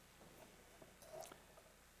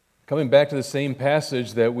Coming back to the same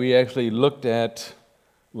passage that we actually looked at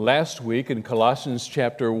last week in Colossians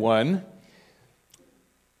chapter 1,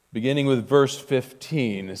 beginning with verse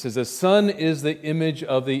 15. It says, "The Son is the image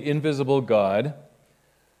of the invisible God,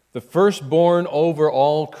 the firstborn over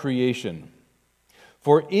all creation.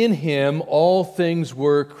 For in him all things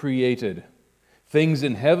were created, things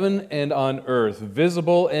in heaven and on earth,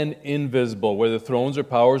 visible and invisible, whether thrones or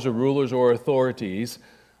powers or rulers or authorities.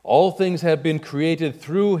 All things have been created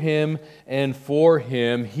through him and for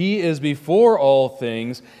him. He is before all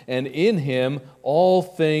things, and in him all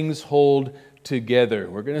things hold together."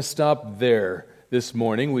 We're going to stop there this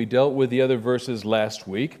morning. We dealt with the other verses last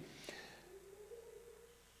week.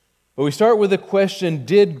 But we start with the question,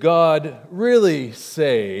 did God really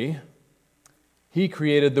say he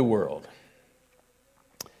created the world?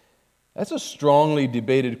 That's a strongly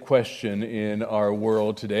debated question in our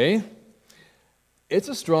world today. It's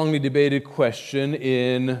a strongly debated question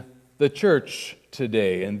in the church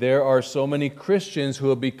today, and there are so many Christians who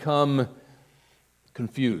have become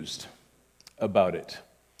confused about it.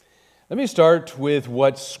 Let me start with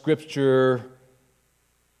what Scripture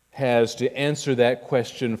has to answer that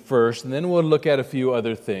question first, and then we'll look at a few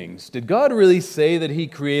other things. Did God really say that he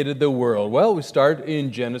created the world? Well, we start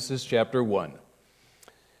in Genesis chapter 1.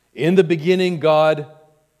 In the beginning, God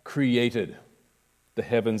created the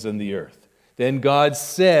heavens and the earth. Then God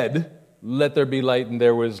said, "Let there be light," and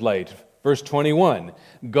there was light. Verse 21,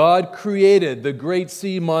 God created the great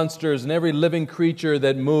sea monsters and every living creature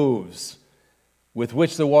that moves, with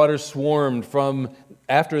which the waters swarmed from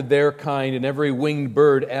after their kind, and every winged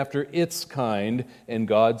bird after its kind, and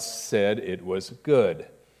God said it was good.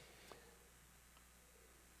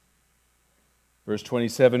 Verse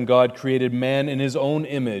 27, God created man in his own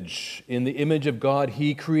image. In the image of God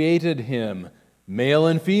he created him, male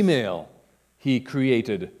and female. He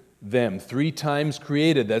created them. 3 times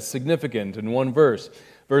created. That's significant in one verse.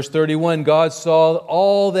 Verse 31, God saw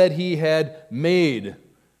all that he had made,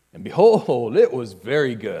 and behold, it was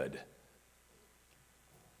very good.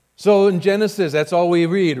 So in Genesis, that's all we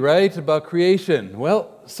read, right, about creation?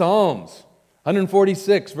 Well, Psalms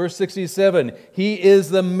 146, verse 67, he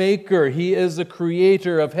is the maker, he is the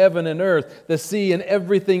creator of heaven and earth, the sea and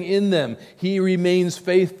everything in them. He remains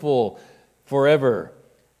faithful forever.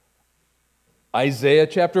 Isaiah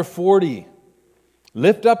chapter 40,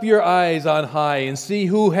 lift up your eyes on high and see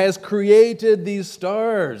who has created these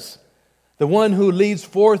stars, the one who leads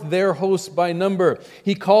forth their hosts by number.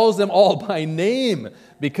 He calls them all by name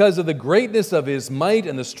because of the greatness of his might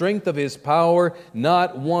and the strength of his power.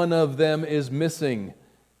 Not one of them is missing.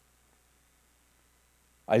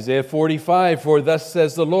 Isaiah 45, for thus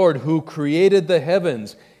says the Lord, who created the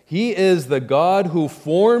heavens. He is the God who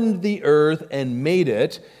formed the earth and made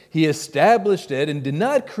it. He established it and did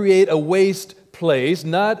not create a waste place,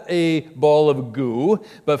 not a ball of goo,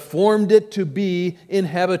 but formed it to be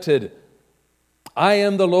inhabited. I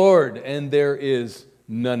am the Lord, and there is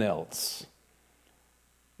none else.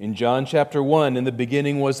 In John chapter 1, in the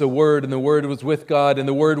beginning was the Word, and the Word was with God, and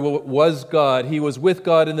the Word was God. He was with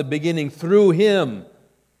God in the beginning. Through him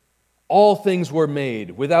all things were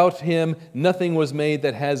made. Without him nothing was made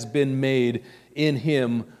that has been made. In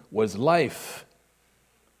him was life.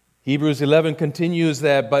 Hebrews 11 continues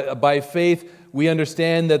that by faith we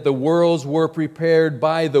understand that the worlds were prepared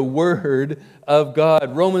by the Word of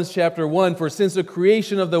God. Romans chapter 1, for since the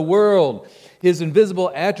creation of the world, his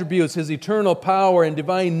invisible attributes, his eternal power and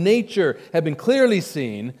divine nature have been clearly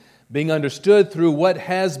seen, being understood through what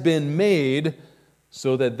has been made,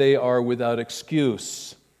 so that they are without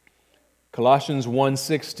excuse. Colossians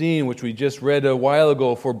 1:16, which we just read a while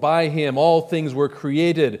ago, for by him all things were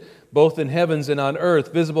created, both in heavens and on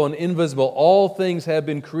earth, visible and invisible. All things have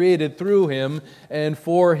been created through him and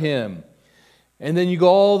for him. And then you go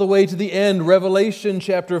all the way to the end, Revelation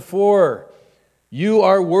chapter 4. You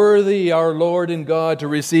are worthy, our Lord and God, to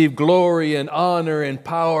receive glory and honor and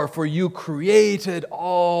power, for you created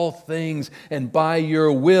all things, and by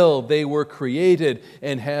your will they were created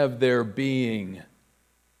and have their being.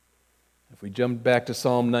 If we jump back to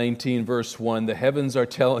Psalm 19, verse 1, the heavens are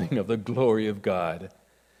telling of the glory of God,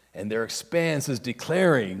 and their expanse is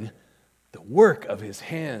declaring the work of his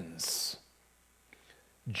hands.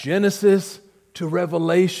 Genesis to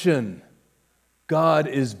Revelation, God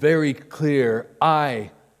is very clear, I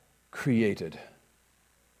created.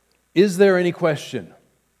 Is there any question?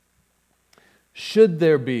 Should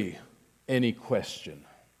there be any question?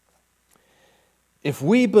 If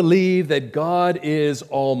we believe that God is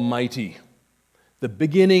almighty, the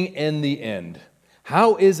beginning and the end,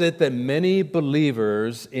 how is it that many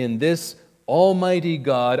believers in this almighty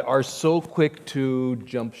God are so quick to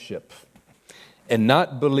jump ship and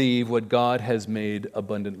not believe what God has made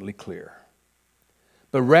abundantly clear.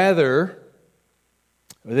 But rather,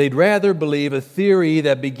 they'd rather believe a theory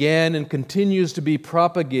that began and continues to be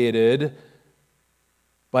propagated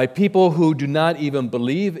by people who do not even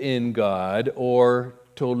believe in God or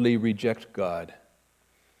totally reject God.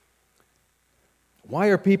 Why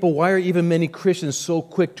are even many Christians so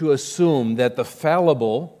quick to assume that the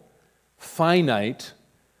fallible, finite,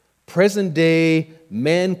 present-day,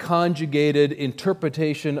 man-conjugated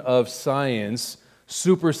interpretation of science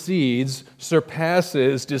supersedes,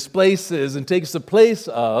 surpasses, displaces, and takes the place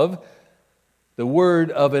of the word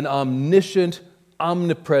of an omniscient,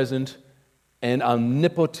 omnipresent, and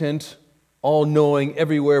omnipotent, all-knowing,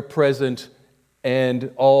 everywhere present,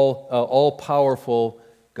 and all-powerful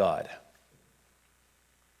God?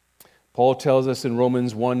 Paul tells us in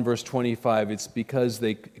Romans 1, verse 25, it's because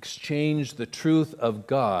they exchanged the truth of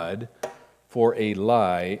God for a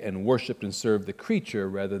lie and worshiped and served the creature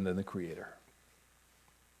rather than the Creator.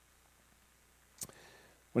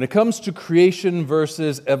 When it comes to creation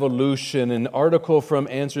versus evolution, an article from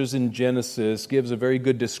Answers in Genesis gives a very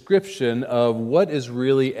good description of what is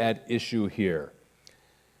really at issue here.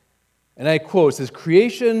 And I quote, it says,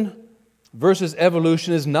 "Creation versus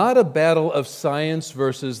evolution is not a battle of science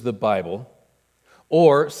versus the Bible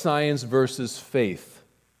or science versus faith.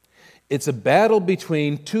 It's a battle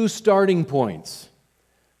between two starting points,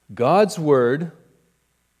 God's Word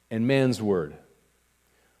and man's Word.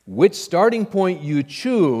 Which starting point you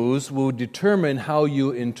choose will determine how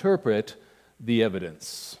you interpret the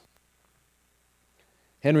evidence."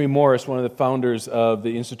 Henry Morris, one of the founders of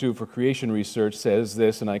the Institute for Creation Research, says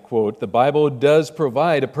this, and I quote, "The Bible does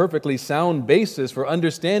provide a perfectly sound basis for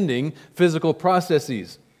understanding physical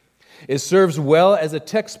processes. It serves well as a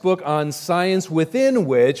textbook on science within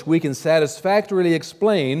which we can satisfactorily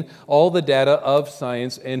explain all the data of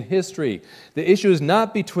science and history. The issue is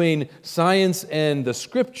not between science and the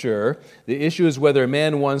Scripture. The issue is whether a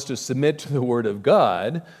man wants to submit to the Word of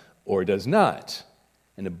God or does not.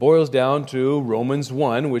 And it boils down to Romans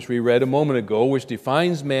 1, which we read a moment ago, which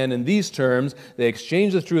defines man in these terms: they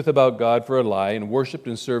exchanged the truth about God for a lie and worshiped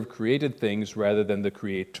and served created things rather than the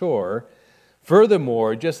Creator.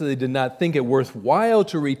 Furthermore, just as they did not think it worthwhile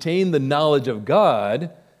to retain the knowledge of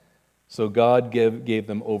God, so God gave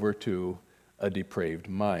them over to a depraved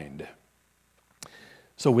mind."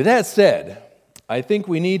 So with that said, I think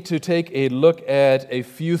we need to take a look at a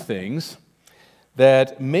few things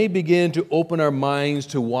that may begin to open our minds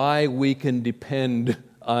to why we can depend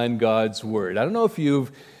on God's Word. I don't know if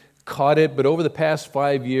you've caught it, but over the past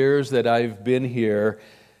 5 years that I've been here,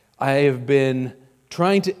 I have been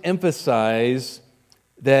trying to emphasize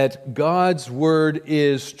that God's Word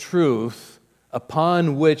is truth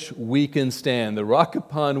upon which we can stand, the rock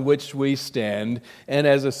upon which we stand, and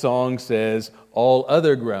as a song says, all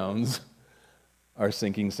other grounds are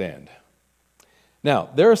sinking sand. Now,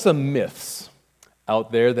 there are some myths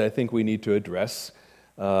out there that I think we need to address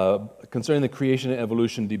concerning the creation and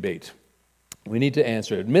evolution debate. We need to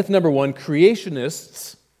answer it. Myth number one,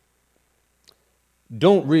 creationists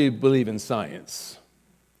don't really believe in science,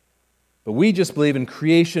 but we just believe in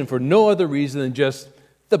creation for no other reason than just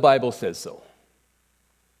the Bible says so.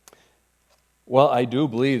 Well, I do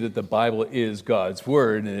believe that the Bible is God's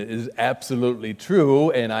Word, and it is absolutely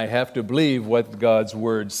true, and I have to believe what God's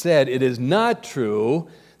Word said. It is not true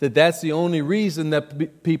that that's the only reason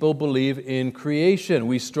that people believe in creation.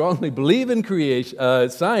 We strongly believe in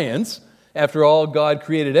science. After all, God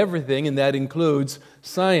created everything, and that includes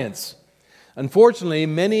science. Unfortunately,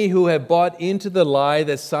 many who have bought into the lie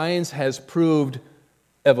that science has proved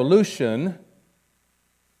evolution,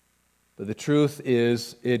 but the truth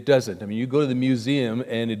is it doesn't. I mean, you go to the museum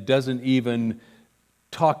and it doesn't even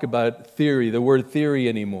talk about theory, the word theory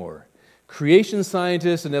anymore. Creation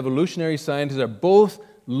scientists and evolutionary scientists are both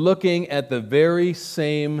looking at the very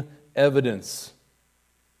same evidence,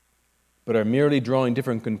 but are merely drawing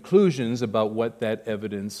different conclusions about what that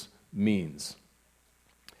evidence means.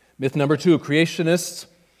 Myth number two, creationists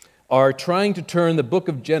are trying to turn the book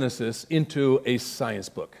of Genesis into a science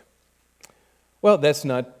book. Well, that's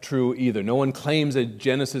not true either. No one claims that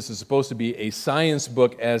Genesis is supposed to be a science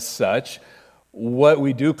book as such. What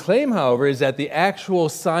we do claim, however, is that the actual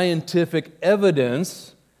scientific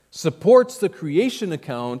evidence supports the creation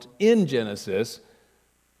account in Genesis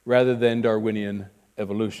rather than Darwinian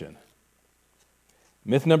evolution.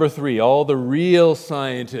 Myth number three, all the real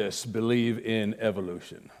scientists believe in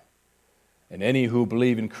evolution. And any who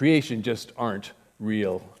believe in creation just aren't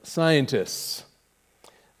real scientists.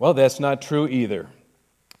 Well, that's not true either.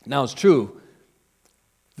 Now, it's true.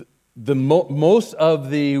 Most of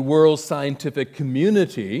the world's scientific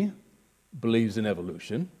community believes in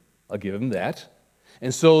evolution. I'll give him that.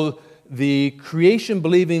 And so the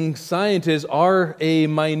creation-believing scientists are a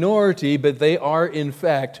minority, but they are, in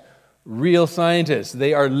fact, real scientists.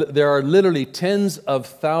 There are literally tens of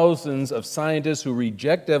thousands of scientists who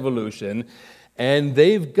reject evolution, and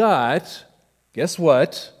they've got, guess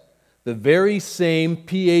what? The very same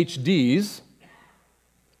PhDs,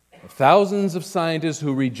 thousands of scientists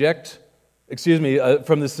who reject,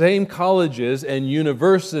 from the same colleges and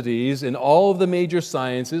universities in all of the major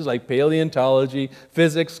sciences like paleontology,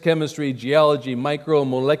 physics, chemistry, geology,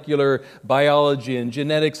 micromolecular biology, and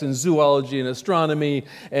genetics, and zoology, and astronomy,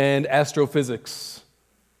 and astrophysics.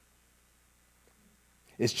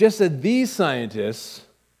 It's just that these scientists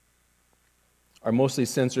are mostly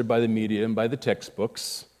censored by the media and by the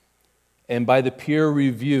textbooks and by the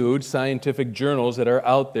peer-reviewed scientific journals that are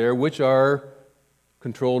out there, which are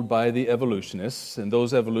controlled by the evolutionists, and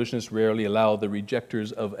those evolutionists rarely allow the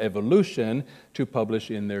rejectors of evolution to publish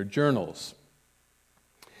in their journals.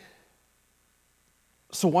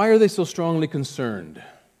 So why are they so strongly concerned?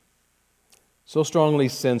 So strongly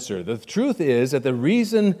censored? The truth is that the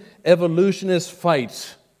reason evolutionists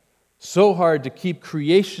fight so hard to keep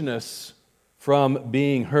creationists from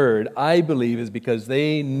being heard, I believe, is because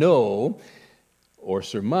they know or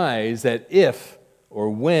surmise that if or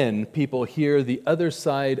when people hear the other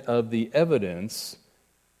side of the evidence,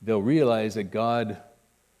 they'll realize that God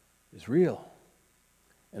is real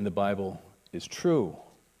and the Bible is true,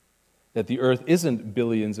 that the earth isn't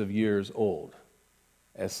billions of years old.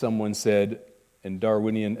 As someone said, and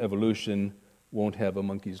Darwinian evolution won't have a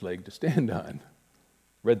monkey's leg to stand on.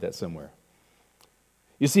 Read that somewhere.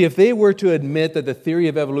 You see, if they were to admit that the theory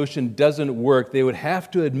of evolution doesn't work, they would have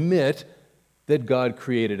to admit that God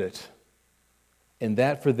created it. And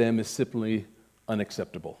that for them is simply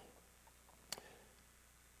unacceptable.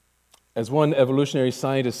 As one evolutionary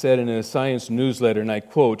scientist said in a science newsletter, and I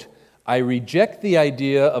quote, "I reject the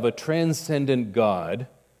idea of a transcendent God,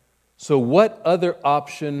 so what other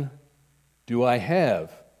option do I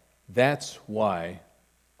have? That's why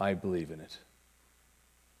I believe in it."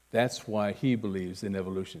 That's why he believes in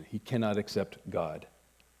evolution. He cannot accept God.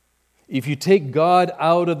 If you take God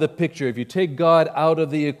out of the picture, if you take God out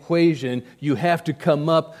of the equation, you have to come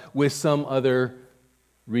up with some other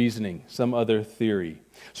reasoning, some other theory.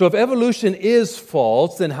 So if evolution is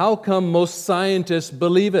false, then how come most scientists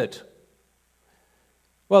believe it?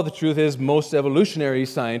 Well, the truth is most evolutionary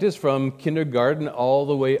scientists, from kindergarten all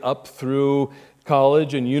the way up through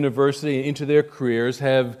college and university and into their careers,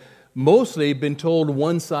 have mostly been told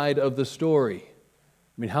one side of the story.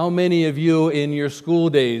 I mean, how many of you in your school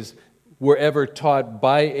days were ever taught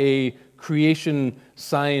by a creation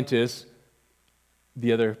scientist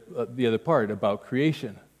the other part about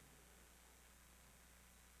creation?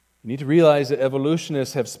 You need to realize that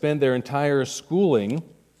evolutionists have spent their entire schooling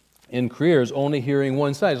and careers only hearing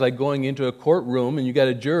one side. It's like going into a courtroom and you got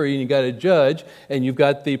a jury and you got a judge and you've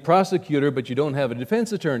got the prosecutor, but you don't have a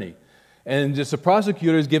defense attorney. And just the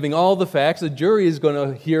prosecutor is giving all the facts. The jury is going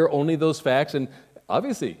to hear only those facts, and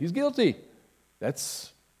obviously he's guilty.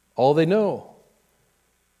 That's all they know.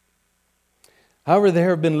 However,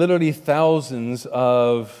 there have been literally thousands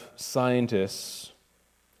of scientists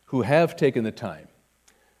who have taken the time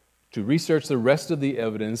to research the rest of the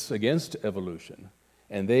evidence against evolution,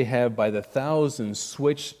 and they have by the thousands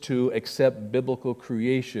switched to accept biblical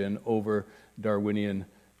creation over Darwinian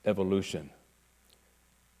evolution.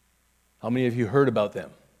 How many of you heard about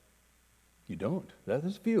them? You don't.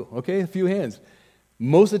 There's a few, okay? A few hands.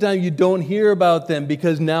 Most of the time you don't hear about them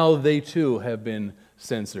because now they too have been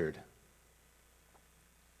censored.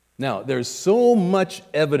 Now, there's so much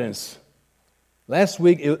evidence. Last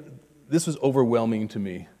week, this was overwhelming to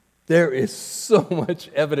me. There is so much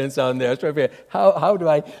evidence on there. I was trying to figure out how do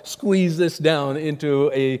I squeeze this down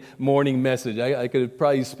into a morning message. I could have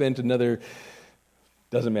probably spent another,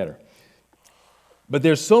 doesn't matter. But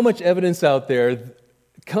there's so much evidence out there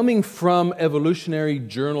coming from evolutionary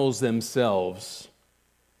journals themselves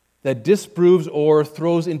that disproves or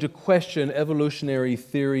throws into question evolutionary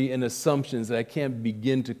theory and assumptions that I can't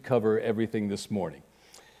begin to cover everything this morning.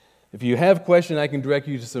 If you have questions, I can direct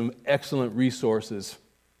you to some excellent resources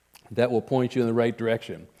that will point you in the right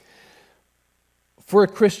direction. For a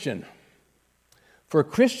Christian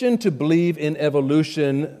to believe in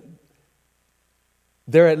evolution,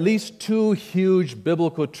 there are at least two huge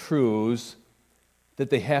biblical truths that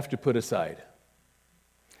they have to put aside.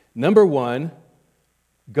 Number one,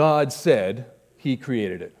 God said He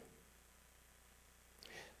created it.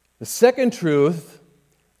 The second truth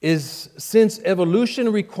is, since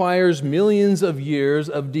evolution requires millions of years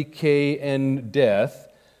of decay and death,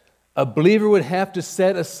 A believer would have to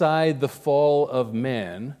set aside the fall of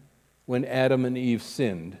man when Adam and Eve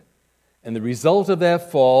sinned. And the result of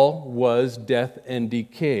that fall was death and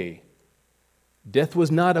decay. Death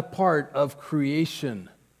was not a part of creation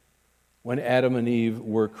when Adam and Eve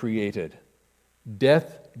were created.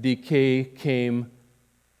 Death, decay came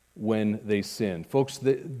when they sinned. Folks,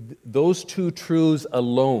 those two truths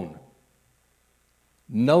alone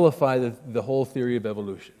nullify the whole theory of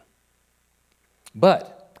evolution.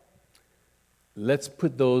 But let's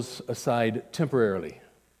put those aside temporarily,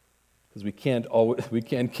 because we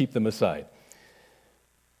can't keep them aside.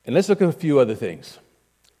 And let's look at a few other things.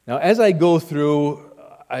 Now, as I go through,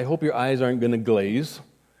 I hope your eyes aren't going to glaze,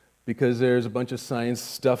 because there's a bunch of science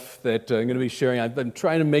stuff that I'm going to be sharing. I've been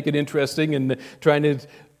trying to make it interesting and trying to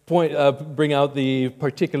bring out the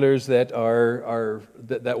particulars that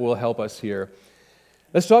that will help us here.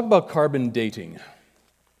 Let's talk about carbon dating.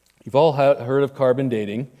 You've all heard of carbon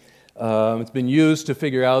dating. It's been used to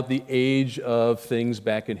figure out the age of things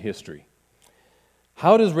back in history.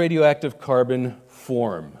 How does radioactive carbon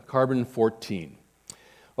form? Carbon-14.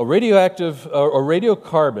 Well,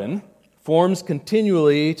 radiocarbon forms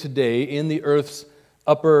continually today in the Earth's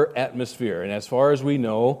upper atmosphere. And as far as we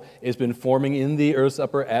know, it's been forming in the Earth's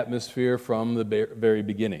upper atmosphere from the very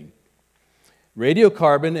beginning.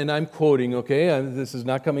 Radiocarbon, and I'm quoting, okay, this is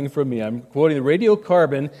not coming from me, I'm quoting the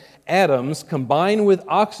radiocarbon atoms combine with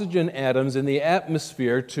oxygen atoms in the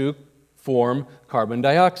atmosphere to form carbon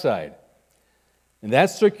dioxide. And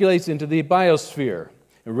that circulates into the biosphere.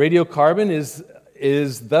 And radiocarbon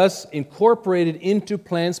is thus incorporated into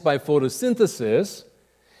plants by photosynthesis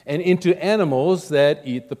and into animals that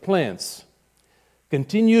eat the plants.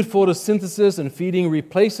 Continued photosynthesis and feeding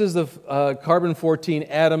replaces the carbon-14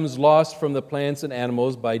 atoms lost from the plants and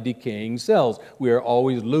animals by decaying cells. We are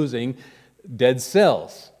always losing dead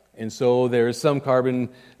cells. And so there is some carbon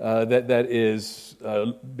that is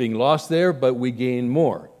being lost there, but we gain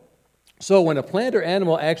more. So when a plant or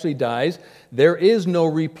animal actually dies, there is no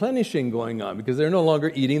replenishing going on because they're no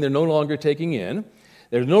longer eating, they're no longer taking in.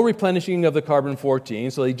 There's no replenishing of the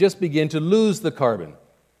carbon-14, so they just begin to lose the carbon.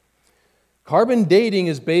 Carbon dating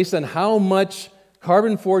is based on how much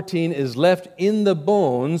carbon-14 is left in the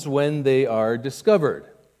bones when they are discovered.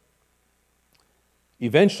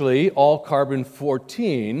 Eventually, all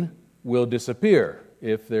carbon-14 will disappear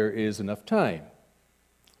if there is enough time.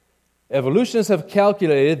 Evolutionists have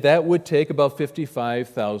calculated that would take about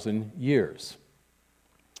 55,000 years.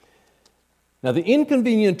 Now, the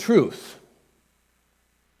inconvenient truth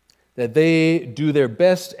that they do their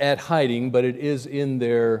best at hiding, but it is in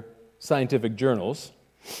their scientific journals,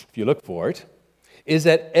 if you look for it, is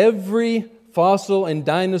that every fossil and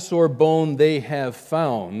dinosaur bone they have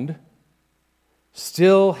found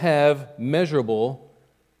still have measurable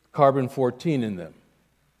carbon-14 in them.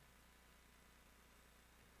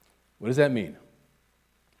 What does that mean?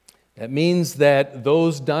 That means that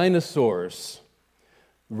those dinosaurs,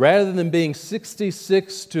 rather than being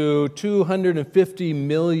 66 to 250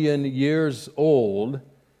 million years old,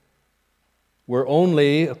 were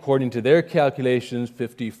only, according to their calculations,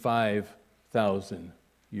 55,000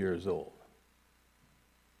 years old.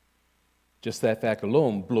 Just that fact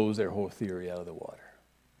alone blows their whole theory out of the water.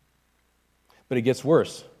 But it gets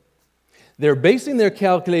worse. They're basing their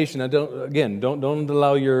calculation, don't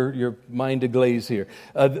allow your mind to glaze here.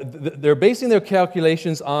 They're basing their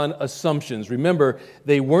calculations on assumptions. Remember,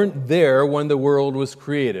 they weren't there when the world was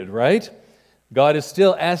created, right? God is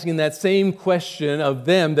still asking that same question of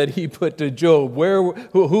them that he put to Job.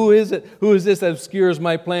 Who is it? Who is this that obscures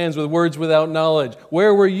my plans with words without knowledge?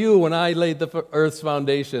 Where were you when I laid the earth's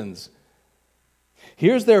foundations?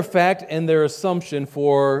 Here's their fact and their assumption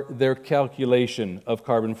for their calculation of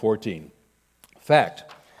carbon-14. Fact: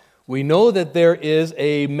 we know that there is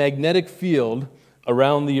a magnetic field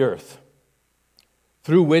around the earth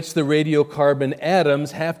through which the radiocarbon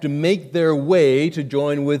atoms have to make their way to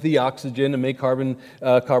join with the oxygen and make carbon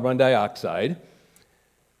dioxide.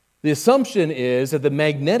 The assumption is that the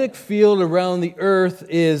magnetic field around the earth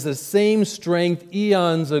is the same strength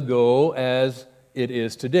eons ago as it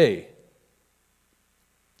is today.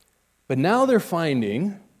 But now they're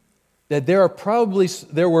finding that there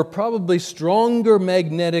were probably stronger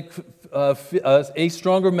magnetic a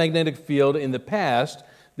stronger magnetic field in the past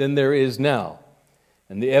than there is now.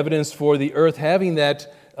 And the evidence for the Earth having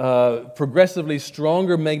that progressively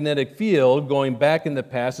stronger magnetic field going back in the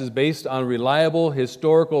past is based on reliable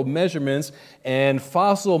historical measurements and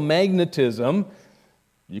fossil magnetism,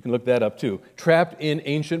 you can look that up too, trapped in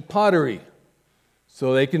ancient pottery.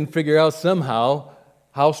 So they can figure out somehow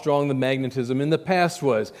how strong the magnetism in the past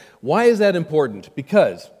was. Why is that important?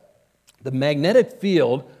 Because the magnetic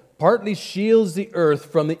field partly shields the Earth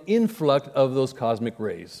from the influx of those cosmic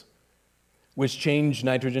rays, which change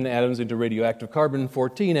nitrogen atoms into radioactive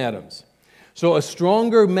carbon-14 atoms. So a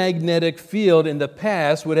stronger magnetic field in the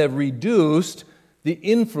past would have reduced the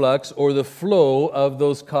influx or the flow of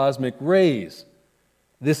those cosmic rays.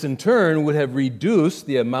 This in turn would have reduced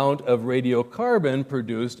the amount of radiocarbon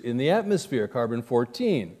produced in the atmosphere,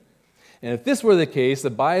 carbon-14. And if this were the case,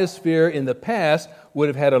 the biosphere in the past would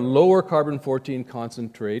have had a lower carbon-14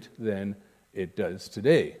 concentrate than it does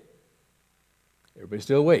today. Everybody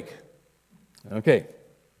still awake? Okay,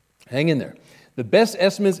 hang in there. The best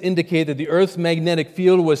estimates indicate that the Earth's magnetic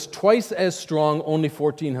field was twice as strong only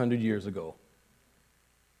 1,400 years ago,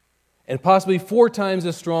 and possibly 4 times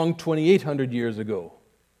as strong 2,800 years ago.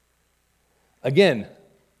 Again,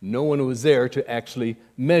 no one was there to actually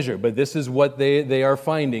measure, but this is what they are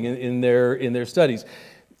finding in their studies.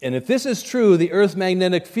 And if this is true, the Earth's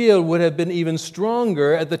magnetic field would have been even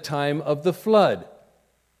stronger at the time of the flood.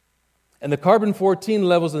 And the carbon-14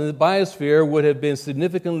 levels in the biosphere would have been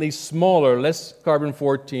significantly smaller, less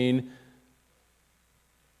carbon-14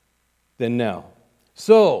 than now.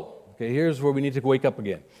 So, okay, here's where we need to wake up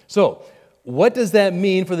again. So, what does that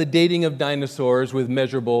mean for the dating of dinosaurs with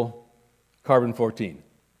measurable carbon-14?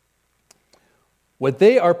 What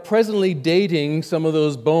they are presently dating some of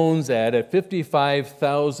those bones at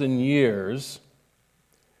 55,000 years,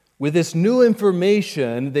 with this new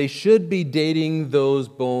information, they should be dating those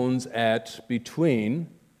bones at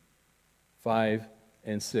between 5,000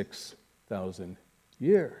 and 6,000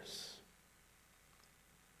 years.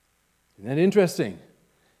 Isn't that interesting?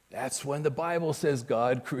 That's when the Bible says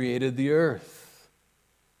God created the earth.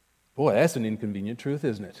 Boy, that's an inconvenient truth,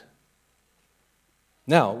 isn't it?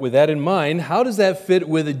 Now, with that in mind, how does that fit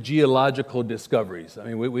with the geological discoveries? I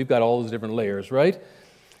mean, we've got all those different layers, right?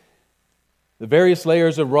 The various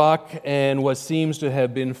layers of rock and what seems to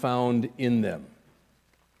have been found in them.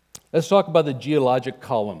 Let's talk about the geologic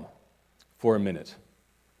column for a minute.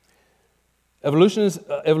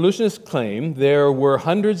 Evolutionists claim there were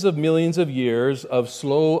hundreds of millions of years of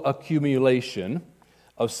slow accumulation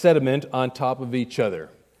of sediment on top of each other.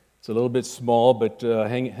 It's a little bit small, but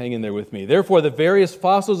hang in there with me. Therefore, the various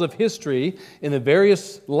fossils of history in the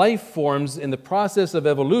various life forms in the process of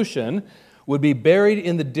evolution would be buried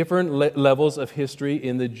in the different levels of history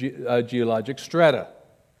in the geologic strata.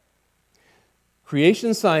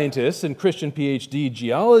 Creation scientists and Christian PhD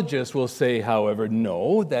geologists will say, however,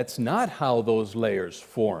 no, that's not how those layers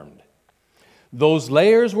formed. Those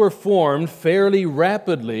layers were formed fairly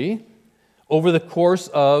rapidly over the course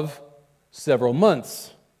of several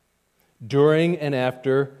months, during and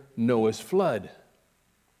after Noah's flood,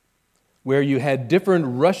 where you had different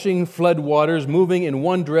rushing flood waters moving in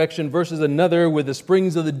one direction versus another, with the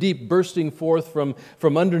springs of the deep bursting forth from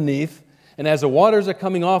underneath. And as the waters are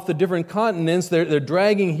coming off the different continents, they're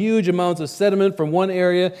dragging huge amounts of sediment from one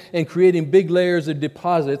area and creating big layers of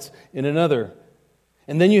deposits in another.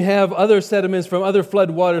 And then you have other sediments from other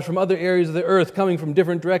flood waters from other areas of the earth coming from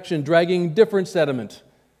different directions, dragging different sediment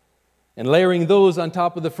and layering those on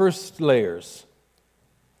top of the first layers.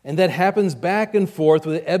 And that happens back and forth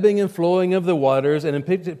with the ebbing and flowing of the waters, and in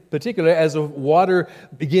particular, as the water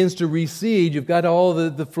begins to recede, you've got all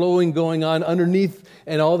the flowing going on underneath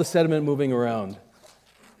and all the sediment moving around.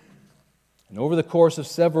 And over the course of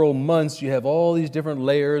several months, you have all these different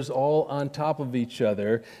layers all on top of each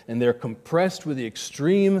other, and they're compressed with the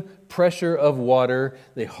extreme pressure of water.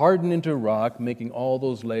 They harden into rock, making all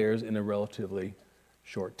those layers in a relatively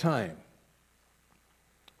short time.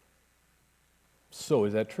 So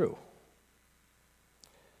is that true?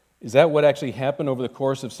 Is that what actually happened over the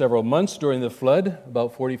course of several months during the flood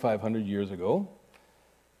about 4,500 years ago?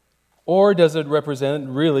 Or does it represent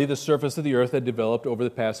really the surface of the earth that developed over the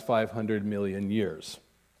past 500 million years?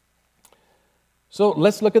 So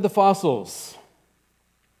let's look at the fossils.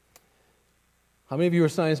 How many of you are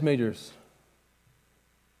science majors?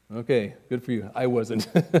 Okay, good for you. I wasn't.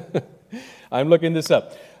 I'm looking this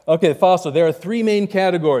up. Okay, fossil. There are 3 main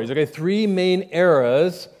categories. Okay, 3 main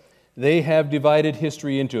eras they have divided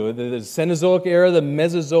history into. The Cenozoic era, the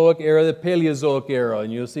Mesozoic era, the Paleozoic era.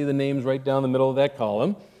 And you'll see the names right down the middle of that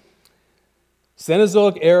column.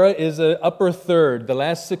 Cenozoic era is an upper third, the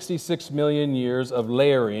last 66 million years of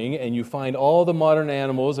layering, and you find all the modern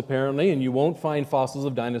animals, apparently, and you won't find fossils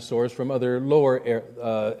of dinosaurs from other lower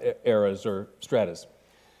eras or stratas.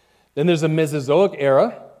 Then there's the Mesozoic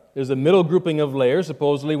era. There's a middle grouping of layers,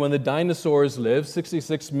 supposedly when the dinosaurs lived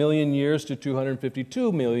 66 million years to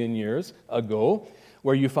 252 million years ago,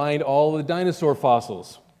 where you find all the dinosaur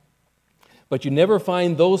fossils. But you never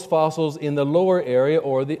find those fossils in the lower area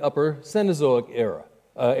or the upper Cenozoic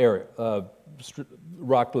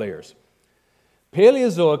rock layers.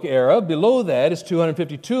 Paleozoic era, below that, is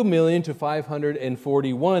 252 million to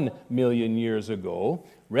 541 million years ago.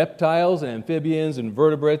 Reptiles and amphibians and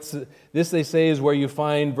vertebrates, this, they say, is where you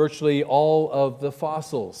find virtually all of the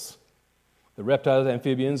fossils. The reptiles,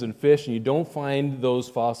 amphibians, and fish, and you don't find those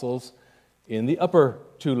fossils in the upper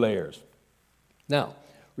two layers. Now,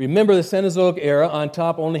 remember the Cenozoic era on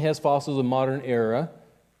top only has fossils of modern era,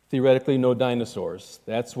 theoretically no dinosaurs.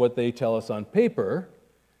 That's what they tell us on paper.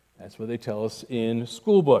 That's what they tell us in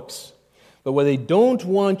school books. But what they don't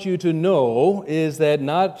want you to know is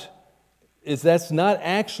that's not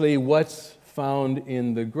actually what's found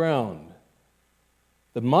in the ground.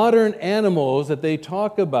 The modern animals that they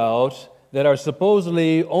talk about that are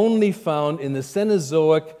supposedly only found in the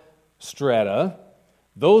Cenozoic strata,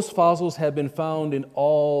 those fossils have been found in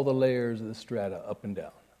all the layers of the strata, up and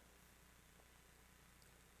down.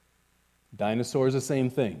 Dinosaurs, the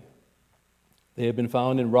same thing. They have been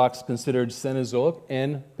found in rocks considered Cenozoic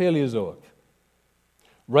and Paleozoic.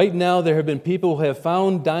 Right now, there have been people who have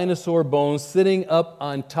found dinosaur bones sitting up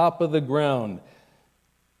on top of the ground.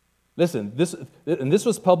 Listen, this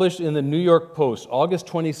was published in the New York Post, August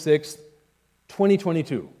 26,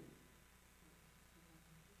 2022.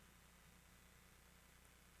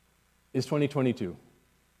 It's 2022.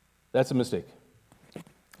 That's a mistake.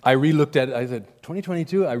 I re-looked at it. I said,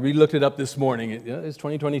 2022? I re-looked it up this morning. It's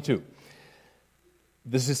 2022.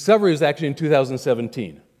 This discovery is actually in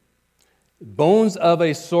 2017. Bones of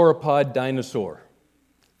a sauropod dinosaur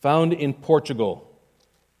found in Portugal.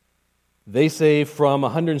 They say from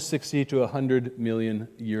 160 to 100 million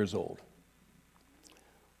years old.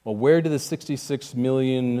 Well, where do the 66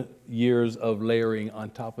 million years of layering on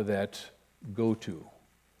top of that go to,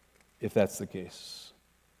 if that's the case?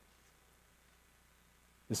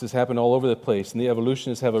 This has happened all over the place, and the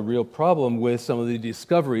evolutionists have a real problem with some of the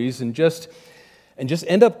discoveries and just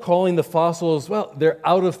end up calling the fossils, well, they're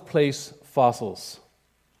out-of-place fossils.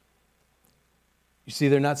 You see,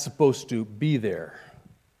 they're not supposed to be there.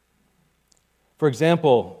 For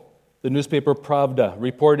example, the newspaper Pravda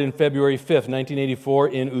reported in February 5th, 1984,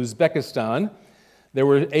 in Uzbekistan, there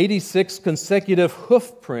were 86 consecutive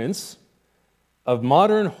hoof prints of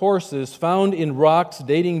modern horses found in rocks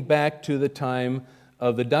dating back to the time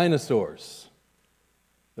of the dinosaurs.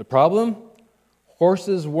 The problem?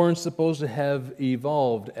 Horses weren't supposed to have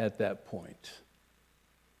evolved at that point.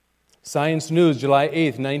 Science News, July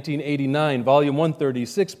 8th, 1989, volume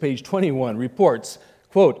 136, page 21, reports,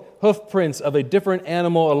 quote, hoof prints of a different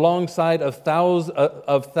animal alongside of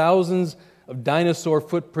thousands of dinosaur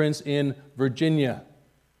footprints in Virginia.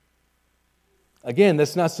 Again,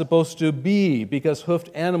 that's not supposed to be because hoofed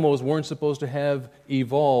animals weren't supposed to have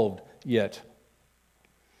evolved yet.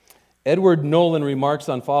 Edward Nolan remarks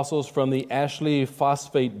on fossils from the Ashley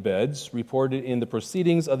phosphate beds reported in the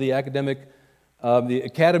Proceedings of the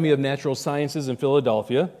Academy of Natural Sciences in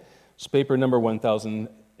Philadelphia. It's paper number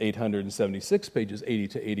 1876, pages 80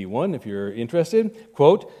 to 81, if you're interested.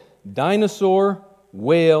 Quote, dinosaur,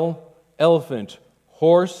 whale, elephant,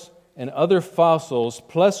 horse, and other fossils,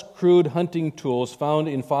 plus crude hunting tools found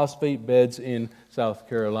in phosphate beds in South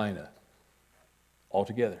Carolina.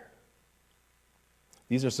 Altogether.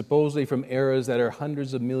 These are supposedly from eras that are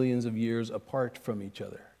hundreds of millions of years apart from each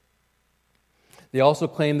other. They also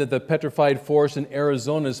claim that the petrified forest in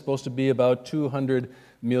Arizona is supposed to be about 200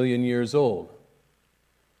 million years old.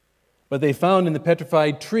 But they found in the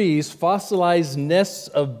petrified trees fossilized nests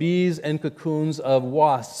of bees and cocoons of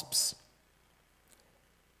wasps.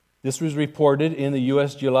 This was reported in the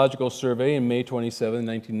U.S. Geological Survey in May 27,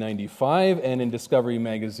 1995, and in Discover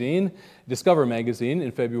Magazine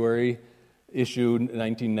in February issue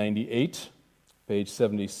 1998, page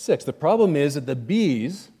 76. The problem is that the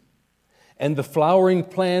bees and the flowering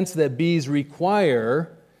plants that bees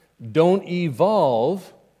require don't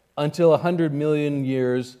evolve until 100 million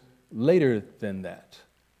years later than that.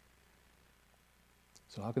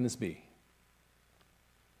 So how can this be?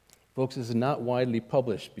 Folks, this is not widely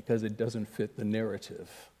published because it doesn't fit the narrative.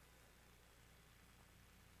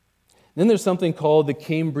 Then there's something called the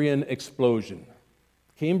Cambrian explosion.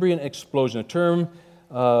 Cambrian explosion, a term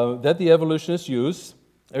that the evolutionists use.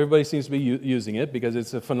 Everybody seems to be using it because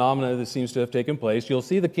it's a phenomenon that seems to have taken place. You'll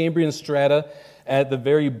see the Cambrian strata at the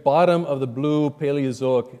very bottom of the blue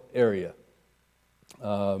Paleozoic area,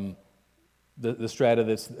 the strata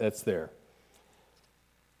that's there.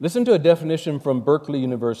 Listen to a definition from Berkeley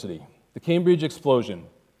University. The Cambrian explosion.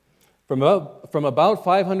 From about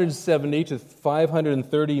 570 to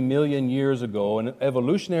 530 million years ago, an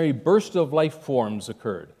evolutionary burst of life forms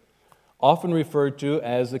occurred, often referred to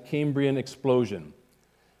as the Cambrian explosion.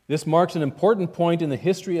 This marks an important point in the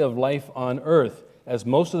history of life on Earth, as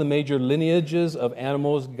most of the major lineages of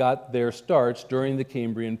animals got their starts during the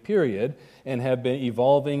Cambrian period and have been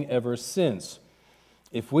evolving ever since.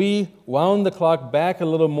 If we wound the clock back a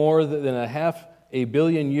little more than a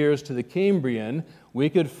billion years to the Cambrian, we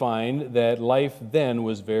could find that life then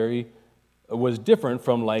was different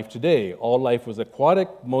from life today. All life was aquatic,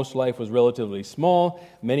 most life was relatively small,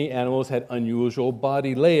 many animals had unusual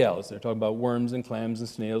body layouts. They're talking about worms and clams and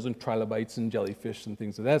snails and trilobites and jellyfish and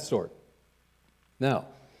things of that sort. Now,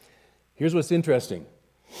 here's what's interesting.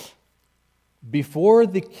 Before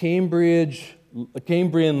the Cambrian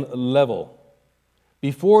level,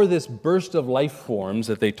 before this burst of life forms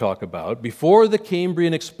that they talk about, before the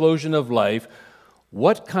Cambrian explosion of life,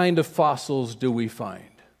 what kind of fossils do we find?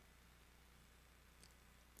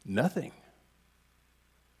 Nothing.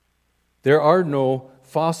 There are no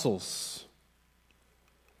fossils.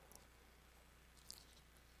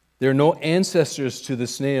 There are no ancestors to the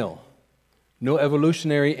snail, no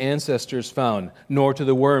evolutionary ancestors found, nor to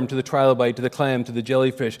the worm, to the trilobite, to the clam, to the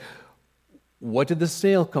jellyfish. What did the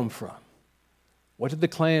snail come from? What did the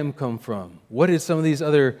clam come from? What did some of these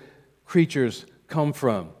other creatures come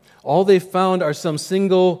from? All they found are some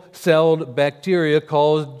single-celled bacteria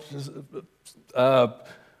called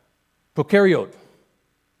prokaryote. I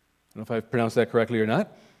don't know if I pronounced that correctly or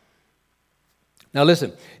not. Now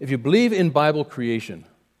listen, if you believe in Bible creation,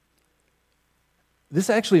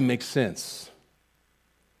 this actually makes sense.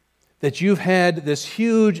 That you've had this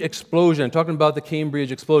huge explosion, I'm talking about the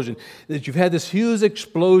Cambrian explosion, that you've had this huge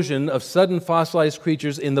explosion of sudden fossilized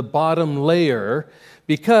creatures in the bottom layer,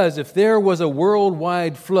 because if there was a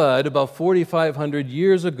worldwide flood about 4,500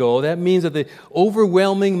 years ago, that means that the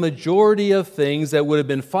overwhelming majority of things that would have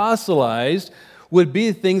been fossilized would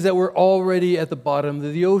be things that were already at the bottom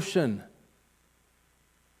of the ocean.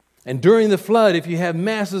 And during the flood, if you have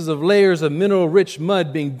masses of layers of mineral-rich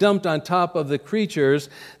mud being dumped on top of the creatures,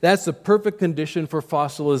 that's the perfect condition for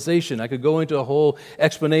fossilization. I could go into a whole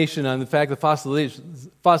explanation on the fact that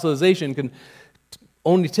fossilization can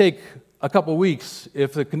only take a couple weeks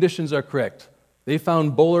if the conditions are correct. They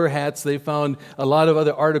found bowler hats, they found a lot of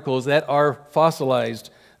other articles that are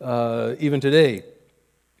fossilized even today.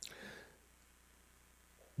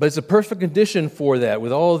 But it's a perfect condition for that,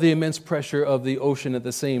 with all the immense pressure of the ocean at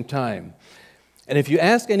the same time. And if you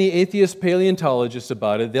ask any atheist paleontologist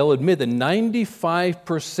about it, they'll admit that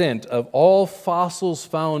 95% of all fossils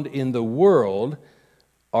found in the world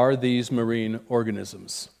are these marine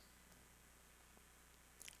organisms.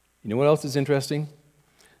 You know what else is interesting?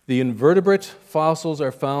 The invertebrate fossils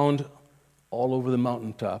are found all over the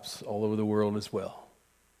mountaintops, all over the world as well.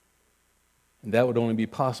 And that would only be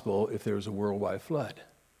possible if there was a worldwide flood.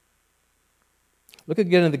 Look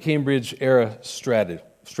again at the Cambrian era strata.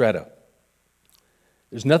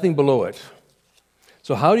 There's nothing below it.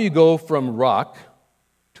 So how do you go from rock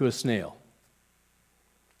to a snail,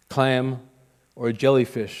 clam, or a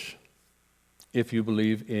jellyfish if you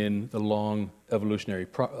believe in the long evolutionary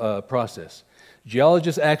process?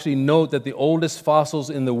 Geologists actually note that the oldest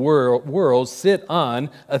fossils in the world sit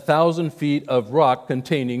on 1,000 feet of rock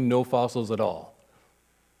containing no fossils at all.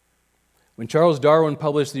 When Charles Darwin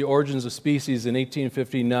published The Origins of Species in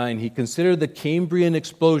 1859, he considered the Cambrian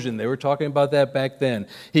explosion, they were talking about that back then,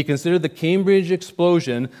 he considered the Cambrian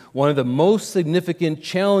explosion one of the most significant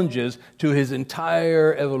challenges to his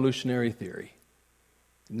entire evolutionary theory.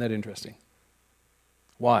 Isn't that interesting?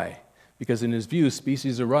 Why? Because in his view,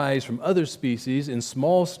 species arise from other species in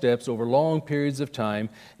small steps over long periods of time,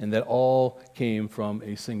 and that all came from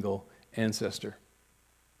a single ancestor.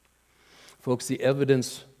 Folks, the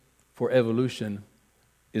evidence for evolution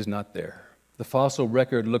is not there. The fossil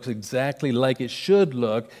record looks exactly like it should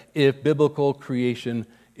look if biblical creation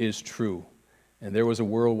is true. And there was a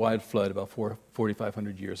worldwide flood about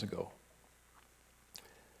 4,500 years ago.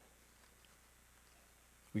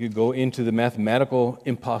 We could go into the mathematical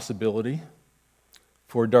impossibility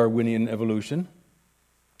for Darwinian evolution.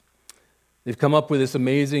 They've come up with this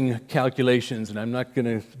amazing calculations, and I'm not going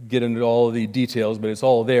to get into all of the details, but it's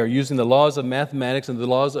all there, using the laws of mathematics and the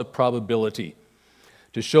laws of probability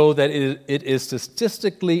to show that it is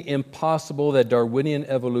statistically impossible that Darwinian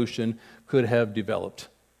evolution could have developed.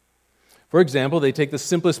 For example, they take the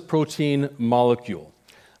simplest protein molecule.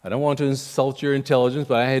 I don't want to insult your intelligence,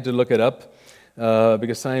 but I had to look it up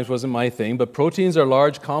because science wasn't my thing. But proteins are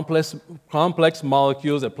large, complex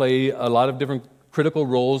molecules that play a lot of different critical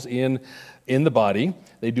roles in the body.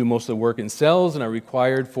 They do most of the work in cells and are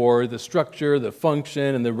required for the structure, the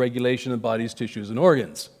function, and the regulation of the body's tissues and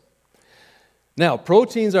organs. Now,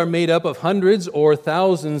 proteins are made up of hundreds or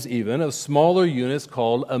thousands even of smaller units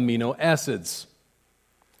called amino acids.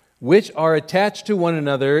 which are attached to one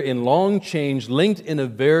another in long chains linked in a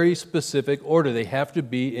very specific order. They have to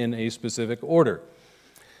be in a specific order.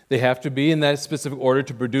 They have to be in that specific order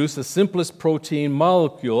to produce the simplest protein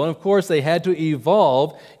molecule. And of course, they had to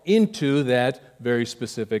evolve into that very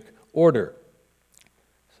specific order.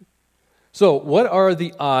 So, what are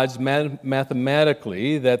the odds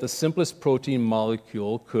mathematically that the simplest protein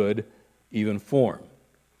molecule could even form?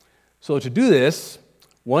 So, to do this,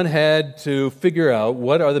 one had to figure out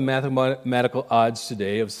what are the mathematical odds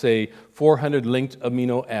today of, say, 400 linked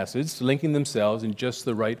amino acids linking themselves in just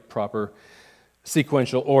the right, proper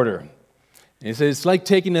sequential order. And he says it's like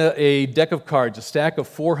taking a deck of cards, a stack of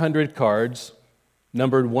 400 cards,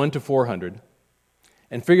 numbered 1 to 400,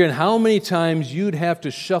 and figuring how many times you'd have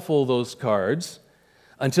to shuffle those cards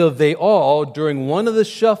until they all, during one of the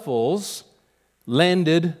shuffles,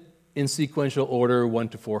 landed in sequential order 1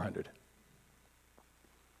 to 400.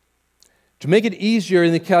 To make it easier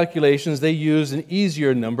in the calculations, they used an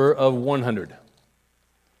easier number of 100.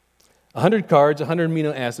 100 cards, 100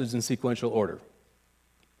 amino acids in sequential order.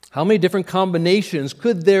 How many different combinations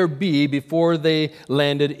could there be before they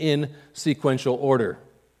landed in sequential order?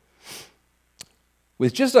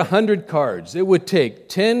 With just 100 cards, it would take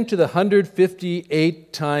 10 to the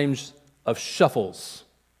 158 times of shuffles.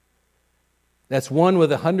 That's one with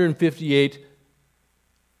 158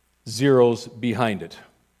 zeros behind it.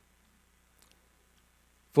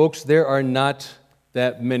 Folks, there are not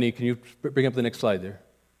that many. Can you bring up the next slide there?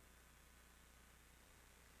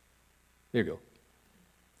 There you go.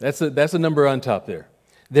 That's a number on top there.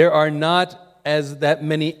 There are not as that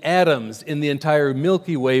many atoms in the entire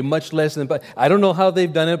Milky Way, much less than... I don't know how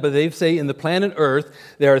they've done it, but they say in the planet Earth,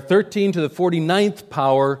 there are 13 to the 49th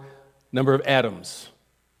power number of atoms.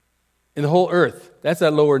 In the whole Earth, that's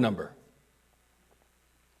that lower number.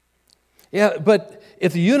 Yeah, but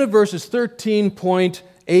if the universe is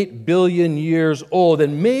 13.8 billion years old,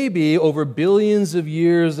 then maybe over billions of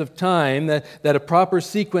years of time that a proper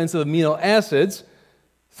sequence of amino acids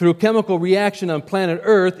through chemical reaction on planet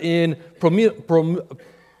Earth in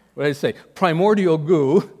primordial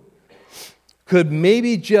goo could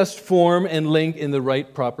maybe just form and link in the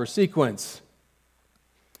right proper sequence.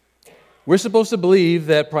 We're supposed to believe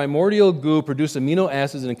that primordial goo produced amino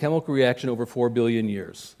acids in a chemical reaction over 4 billion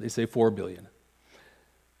years. They say 4 billion.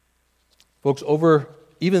 Folks, over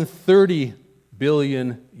even 30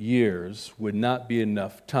 billion years would not be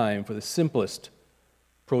enough time for the simplest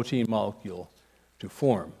protein molecule to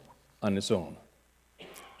form on its own. Do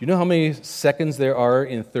you know how many seconds there are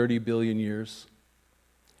in 30 billion years?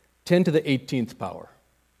 10 to the 18th power.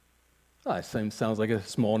 That sounds like a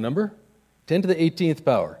small number. 10 to the 18th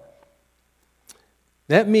power.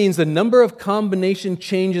 That means the number of combination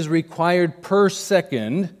changes required per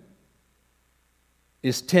second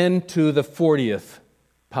is 10 to the 40th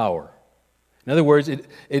power. In other words, it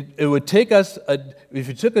would take us, if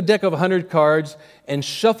you took a deck of 100 cards and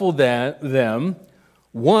shuffled them,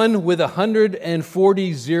 one with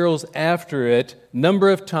 140 zeros after it, number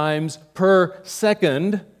of times per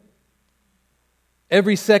second,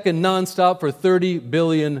 every second nonstop for 30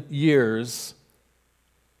 billion years,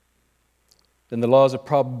 then the laws of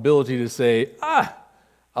probability to say,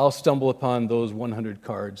 I'll stumble upon those 100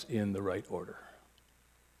 cards in the right order.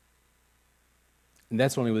 And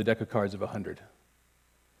that's only with a deck of cards of 100.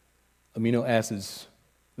 Amino acids,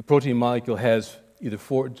 the protein molecule has either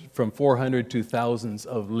from 400 to thousands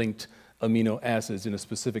of linked amino acids in a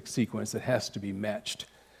specific sequence that has to be matched.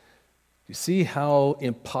 You see how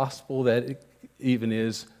impossible that it even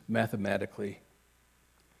is mathematically?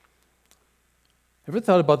 Ever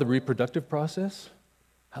thought about the reproductive process?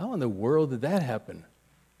 How in the world did that happen,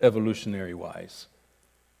 evolutionary-wise?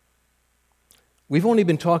 We've only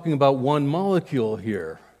been talking about one molecule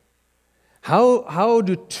here. How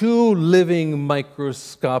do two living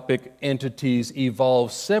microscopic entities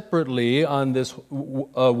evolve separately on this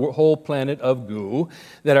whole planet of goo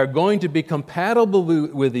that are going to be compatible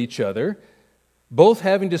with each other, both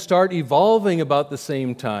having to start evolving about the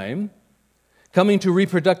same time, coming to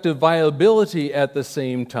reproductive viability at the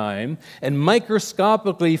same time, and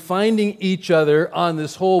microscopically finding each other on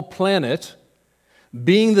this whole planet,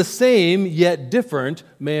 being the same yet different,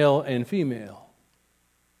 male and female?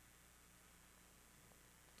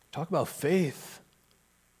 Talk about faith.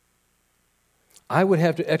 I would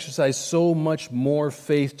have to exercise so much more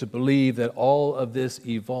faith to believe that all of this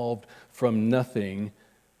evolved from nothing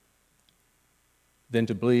than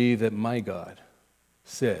to believe that my God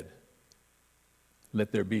said,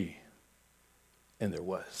 "Let there be," and there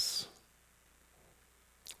was.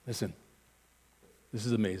 Listen, this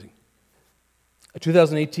is amazing. A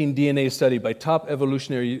 2018 DNA study by top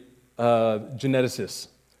evolutionary geneticists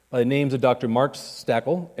by the names of Dr. Mark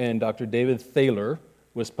Stackel and Dr. David Thaler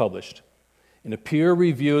was published in a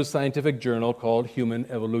peer-reviewed scientific journal called Human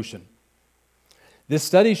Evolution. This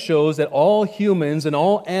study shows that all humans and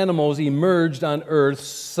all animals emerged on Earth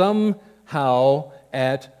somehow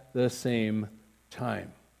at the same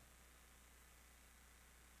time.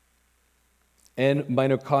 And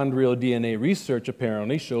mitochondrial DNA research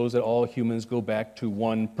apparently shows that all humans go back to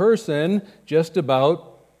one person just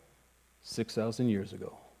about 6,000 years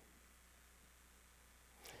ago.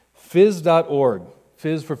 Phys.org,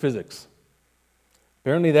 Phys for physics.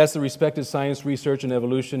 Apparently that's the respected science research and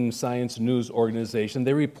evolution science news organization.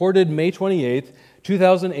 They reported May 28th,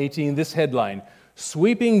 2018, this headline: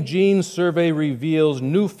 Sweeping Gene Survey Reveals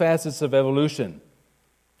New Facets of Evolution.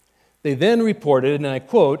 They then reported, and I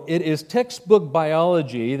quote, "It is textbook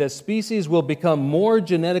biology that species will become more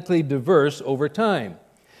genetically diverse over time."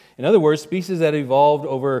 In other words, species that evolved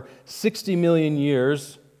over 60 million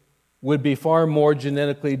years would be far more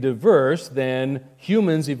genetically diverse than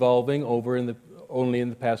humans evolving only in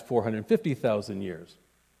the past 450,000 years.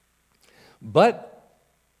 But,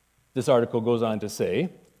 this article goes on to say,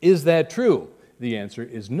 is that true? The answer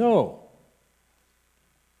is no.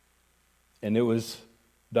 And it was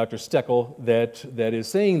Dr. Steckel that is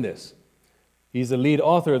saying this. He's the lead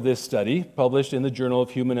author of this study, published in the Journal of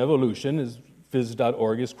Human Evolution, as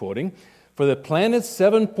Phys.org is quoting. For the planet's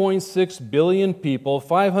 7.6 billion people,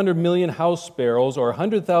 500 million house sparrows, or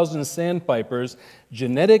 100,000 sandpipers,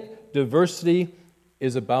 genetic diversity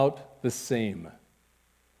is about the same.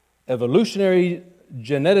 Evolutionary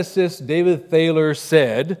geneticist David Thaler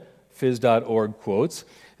said, Phys.org quotes,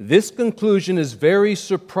 "This conclusion is very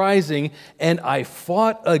surprising, and I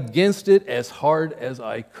fought against it as hard as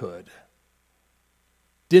I could."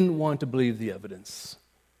 Didn't want to believe the evidence.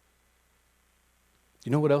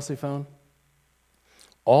 You know what else they found?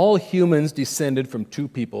 All humans descended from two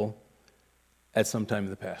people at some time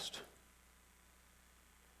in the past.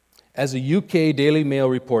 As a UK Daily Mail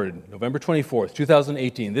reported, November 24th,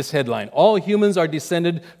 2018, this headline: "All humans are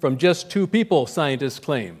descended from just two people," scientists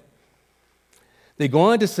claim. They go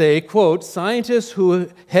on to say, quote, "Scientists who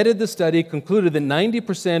headed the study concluded that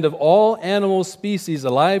 90% of all animal species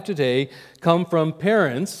alive today come from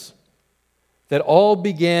parents that all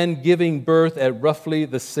began giving birth at roughly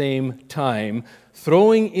the same time,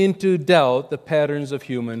 throwing into doubt the patterns of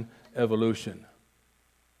human evolution."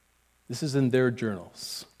 This is in their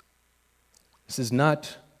journals. This is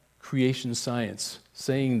not creation science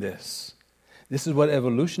saying this. This is what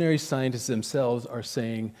evolutionary scientists themselves are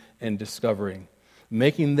saying and discovering,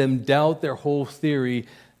 making them doubt their whole theory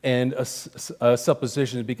and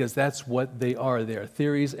suppositions, because that's what they are. They are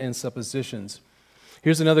theories and suppositions.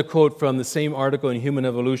 Here's another quote from the same article in Human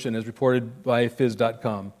Evolution as reported by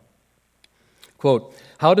Phys.com. Quote,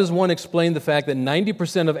 "How does one explain the fact that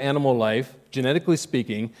 90% of animal life, genetically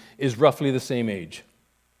speaking, is roughly the same age?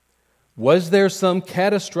 Was there some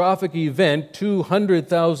catastrophic event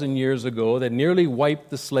 200,000 years ago that nearly wiped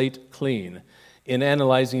the slate clean? In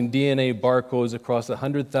analyzing DNA barcodes across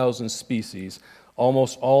 100,000 species,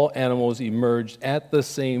 almost all animals emerged at the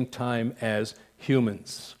same time as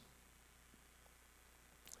humans."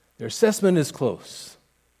 Their assessment is close.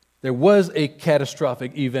 There was a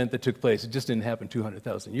catastrophic event that took place. It just didn't happen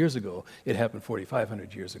 200,000 years ago. It happened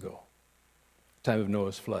 4,500 years ago, time of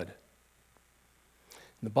Noah's flood.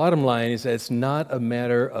 The bottom line is that it's not a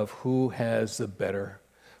matter of who has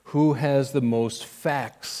who has the most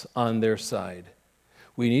facts on their side.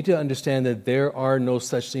 We need to understand that there are no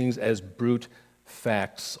such things as brute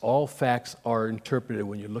facts. All facts are interpreted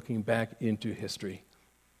when you're looking back into history.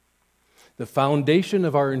 The foundation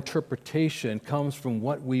of our interpretation comes from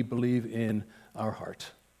what we believe in our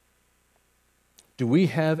heart. Do we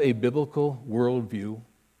have a biblical worldview,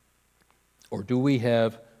 or do we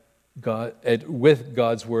have God with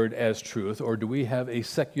God's word as truth, or do we have a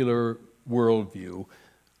secular worldview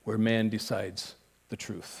where man decides the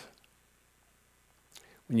truth?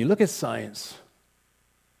 When you look at science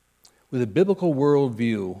with a biblical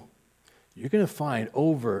worldview, you're going to find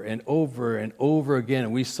over and over and over again,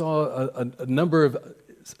 and we saw a number of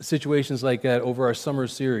situations like that over our summer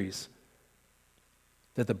series,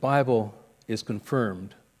 that the Bible is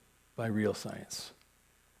confirmed by real science.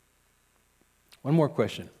 One more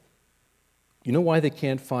question. You know why they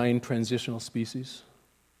can't find transitional species?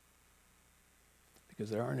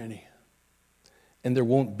 Because there aren't any. And there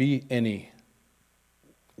won't be any.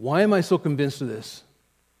 Why am I so convinced of this?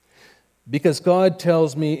 Because God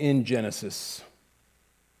tells me in Genesis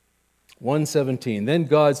 1:17, "Then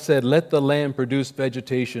God said, 'Let the land produce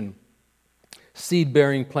vegetation,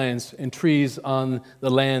 seed-bearing plants and trees on the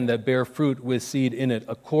land that bear fruit with seed in it,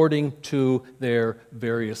 according to their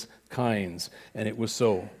various kinds. And it was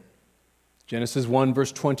so. Genesis 1,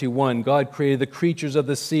 verse 21, God created the creatures of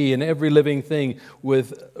the sea and every living thing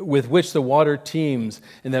with which the water teems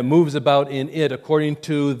and that moves about in it according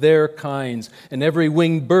to their kinds, and every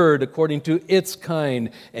winged bird according to its kind.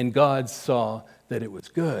 And God saw that it was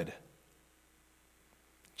good.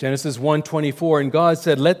 Genesis 1:24, and God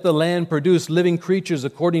said, let the land produce living creatures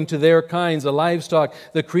according to their kinds, the livestock,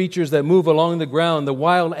 the creatures that move along the ground, the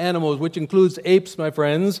wild animals, which includes apes, my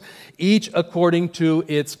friends, each according to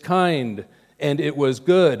its kind. And it was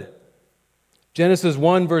good. Genesis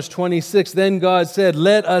 1, verse 26, then God said,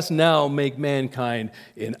 let us now make mankind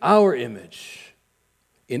in our image,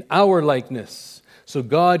 in our likeness. So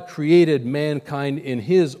God created mankind in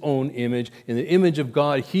His own image. In the image of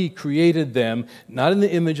God, He created them, not in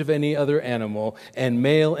the image of any other animal, and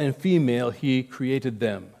male and female, He created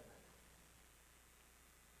them.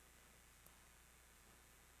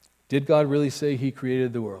 Did God really say He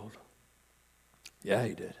created the world? Yeah,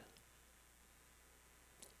 He did.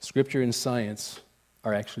 Scripture and science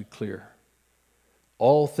are actually clear.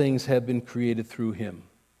 All things have been created through Him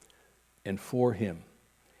and for Him.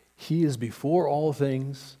 He is before all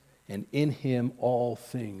things, and in Him all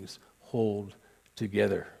things hold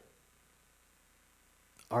together.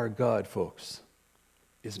 Our God, folks,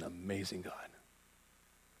 is an amazing God.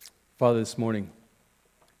 Father, this morning,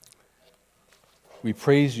 we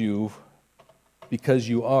praise You because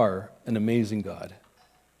You are an amazing God.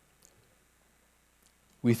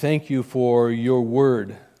 We thank You for Your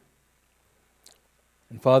word.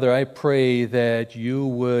 And Father, I pray that You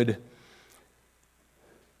would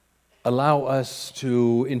allow us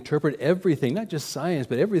to interpret everything, not just science,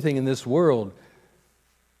 but everything in this world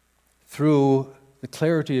through the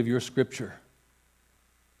clarity of Your Scripture.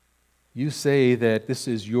 You say that this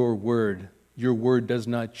is Your word. Your word does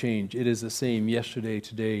not change. It is the same yesterday,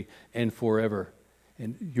 today, and forever.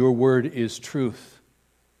 And Your word is truth.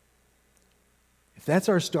 If that's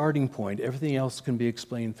our starting point, everything else can be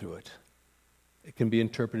explained through it. It can be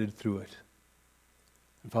interpreted through it.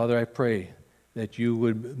 And Father, I pray that You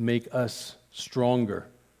would make us stronger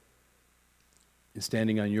in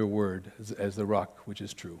standing on Your word as the rock which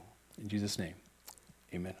is true. In Jesus' name,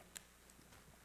 amen.